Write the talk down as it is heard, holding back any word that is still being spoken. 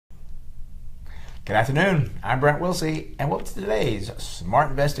Good afternoon. I'm Brent Wilsey, and welcome to today's Smart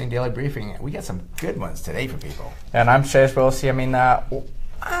Investing Daily Briefing. We got some good ones today for people. And I'm Sears Wilsey.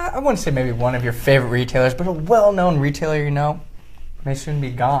 I wouldn't say maybe one of your favorite retailers, but a well-known retailer may soon be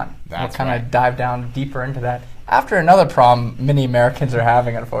gone. That's we'll kind right. of dive down deeper into that after another problem many Americans are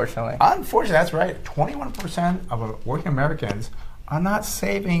having, unfortunately. Unfortunately, that's right. 21% of working Americans are not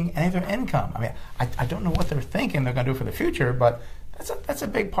saving any of their income. I mean, I don't know what they're thinking they're going to do for the future, but that's a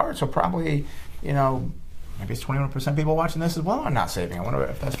big part. So probably, maybe it's 21% of people watching this as well are not saving. I wonder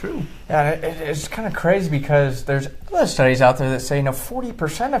if that's true. Yeah, it's kind of crazy because there's other studies out there that say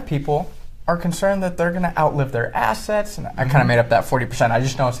 40% of people are concerned that they're going to outlive their assets. And I kind of made up that 40%. I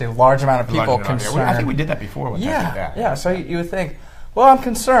just know it's a large amount of people concerned. I think we did that before. When Yeah. So you would think, well, I'm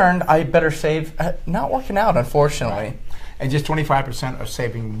concerned. I better save. Not working out, unfortunately. Right. And just 25% are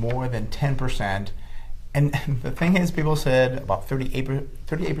saving more than 10%. And the thing is, people said, about 38%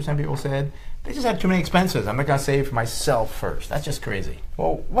 of people said, they just had too many expenses. I'm not going to save for myself first. That's just crazy.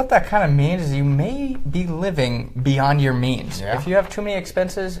 Well, what that kind of means is you may be living beyond your means. Yeah. If you have too many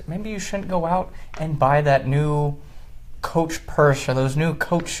expenses, maybe you shouldn't go out and buy that new Coach purse or those new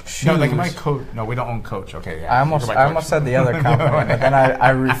Coach shoes. No, like my Coach. No, we don't own Coach. Okay, yeah. I almost said the other company, but then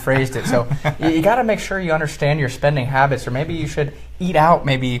I rephrased it. So you got to make sure you understand your spending habits, or maybe you should eat out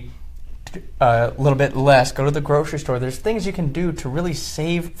maybe a little bit less, go to the grocery store. There's things you can do to really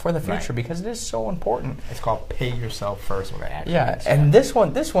save for the future because it is so important. It's called pay yourself first. What I actually means. And this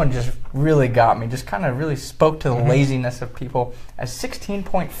one just really got me. Just kind of really spoke to the laziness of people. As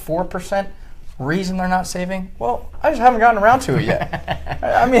 16.4% reason they're not saving. Well, I just haven't gotten around to it yet.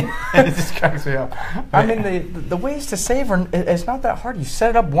 I mean, it just cracks me up. I mean, the ways to save it's not that hard. You set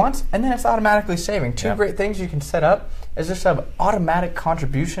it up once, and then it's automatically saving. Two great things you can set up is just have automatic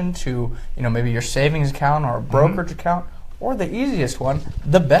contribution to maybe your savings account or a brokerage account, or the easiest one,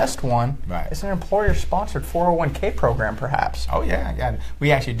 the best one, is an employer-sponsored 401k program, perhaps. Oh yeah.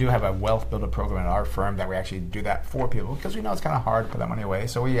 We actually do have a wealth builder program in our firm that we actually do that for people because we know it's kind of hard to put that money away.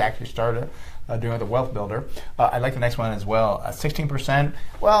 So we actually started doing the wealth builder. I like the next one as well. 16%.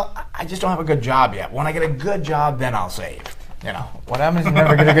 Well, I just don't have a good job yet. When I get a good job, then I'll save. What happens if you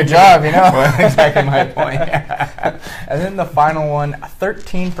never get a good job, Well, exactly my point. And then the final one,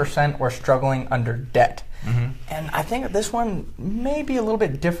 13% were struggling under debt. And I think this one may be a little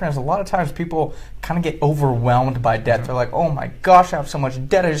bit different, as a lot of times people kind of get overwhelmed by debt. They're like, oh my gosh, I have so much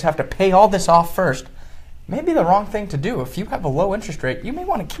debt, I just have to pay all this off first. Maybe the wrong thing to do. If you have a low interest rate, you may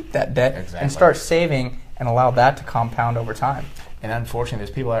want to keep that debt and start saving and allow that to compound over time. And unfortunately,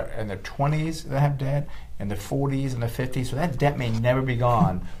 there's people in their 20s that have debt, in their 40s and their 50s, so that debt may never be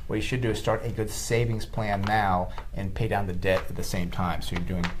gone. What you should do is start a good savings plan now and pay down the debt at the same time. So you're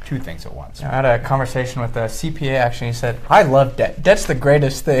doing two things at once. I had a conversation with a CPA actually. He said, I love debt. Debt's the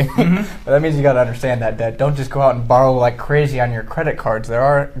greatest thing. But that means you got to understand that debt. Don't just go out and borrow like crazy on your credit cards. There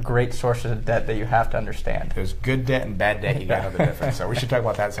are great sources of debt that you have to understand. There's good debt and bad debt. You got to know the difference. So we should talk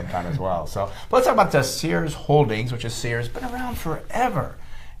about that sometime as well. But let's talk about the Sears Holdings, which is Sears, been around forever.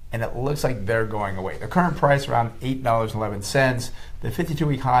 And it looks like they're going away. The current price around $8.11. The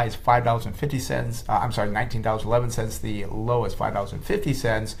 52-week high is $5.50. $19.11. The low is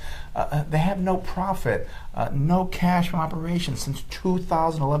 $5.50. They have no profit, no cash from operations since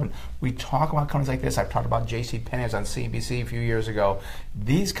 2011. We talk about companies like this. I've talked about JCPenney. I was on CNBC a few years ago.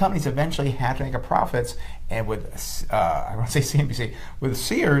 These companies eventually have to make a profits. And with, I want to say CNBC, with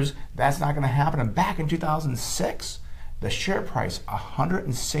Sears, that's not going to happen. And back in 2006, the share price,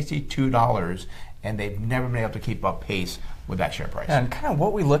 $162, and they've never been able to keep up pace with that share price. And kind of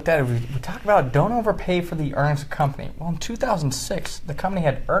what we looked at, we talked about don't overpay for the earnings of the company. Well, in 2006, the company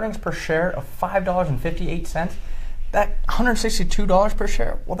had earnings per share of $5.58. That $162 per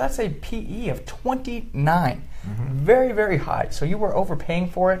share, well, that's a PE of 29. Very, very high. So you were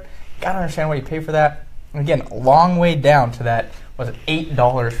overpaying for it. Got to understand why you pay for that. And again, a long way down to that, was it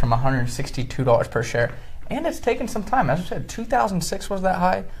 $8 from $162 per share. And it's taken some time. As I said, 2006 was that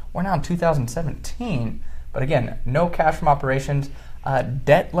high. We're now in 2017. But again, no cash from operations.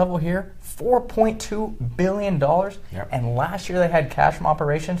 Debt level here, $4.2 billion. And last year they had cash from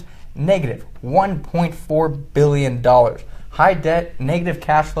operations, negative $1.4 billion. High debt, negative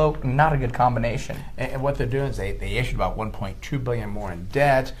cash flow, not a good combination. And what they're doing is they issued about $1.2 billion more in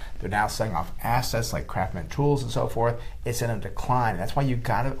debt. They're now selling off assets like Craftsman Tools and so forth. It's in a decline. That's why you've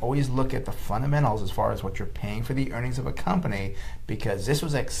got to always look at the fundamentals as far as what you're paying for the earnings of a company, because this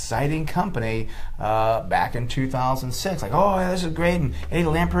was an exciting company back in 2006. Like, oh, this is great, and Eddie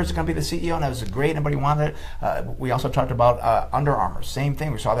Lampert's going to be the CEO, and that was great. Nobody wanted it. We also talked about Under Armour. Same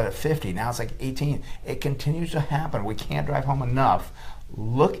thing. We saw that at 50. Now it's like 18. It continues to happen. We can't drive home enough.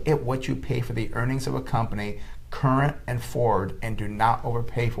 Look at what you pay for the earnings of a company, current and forward, and do not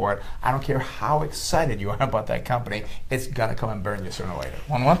overpay for it. I don't care how excited you are about that company, it's going to come and burn you sooner or later.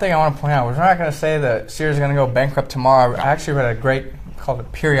 Well, one thing I want to point out, we're not going to say that Sears is going to go bankrupt tomorrow. I actually read a great, called a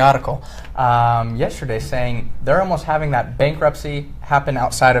periodical, yesterday saying they're almost having that bankruptcy happen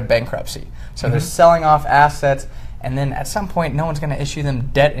outside of bankruptcy. So they're selling off assets, and then at some point no one's going to issue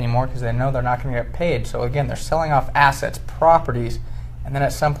them debt anymore because they know they're not going to get paid. So again, they're selling off assets, properties, and then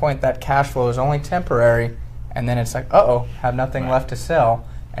at some point that cash flow is only temporary, and then it's like, uh-oh, have nothing left to sell.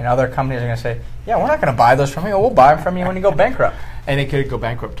 And other companies are going to say, yeah, we're not going to buy those from you. We'll buy them from you when you go bankrupt. And it could go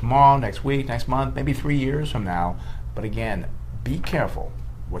bankrupt tomorrow, next week, next month, maybe 3 years from now. But again, be careful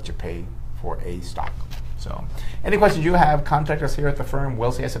what you pay for a stock. So, any questions you have, contact us here at the firm,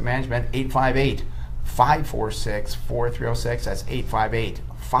 Wilsey Asset Management, 858-546-4306. That's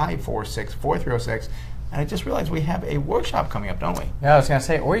 858-546-4306. And I just realized we have a workshop coming up, don't we? Yeah, I was going to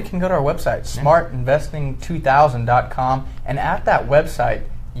say, or you can go to our website, smartinvesting2000.com, and at that website,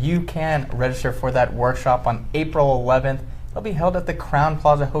 you can register for that workshop on April 11th. It'll be held at the Crown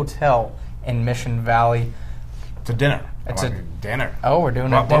Plaza Hotel in Mission Valley. It's a dinner. It's a dinner. Oh, we're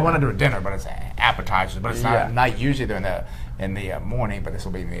doing well, a dinner. I want to do a dinner, but it's appetizers. But it's not usually they're in the morning, but this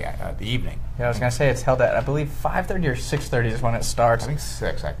will be in the evening. Yeah, I was going to say it's held at, I believe, 5:30 or 6:30 is when it starts. I think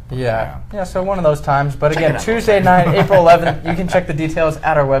 6. Yeah, so one of those times. But again, Tuesday night, April 11th, you can check the details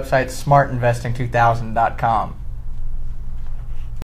at our website, smartinvesting2000.com.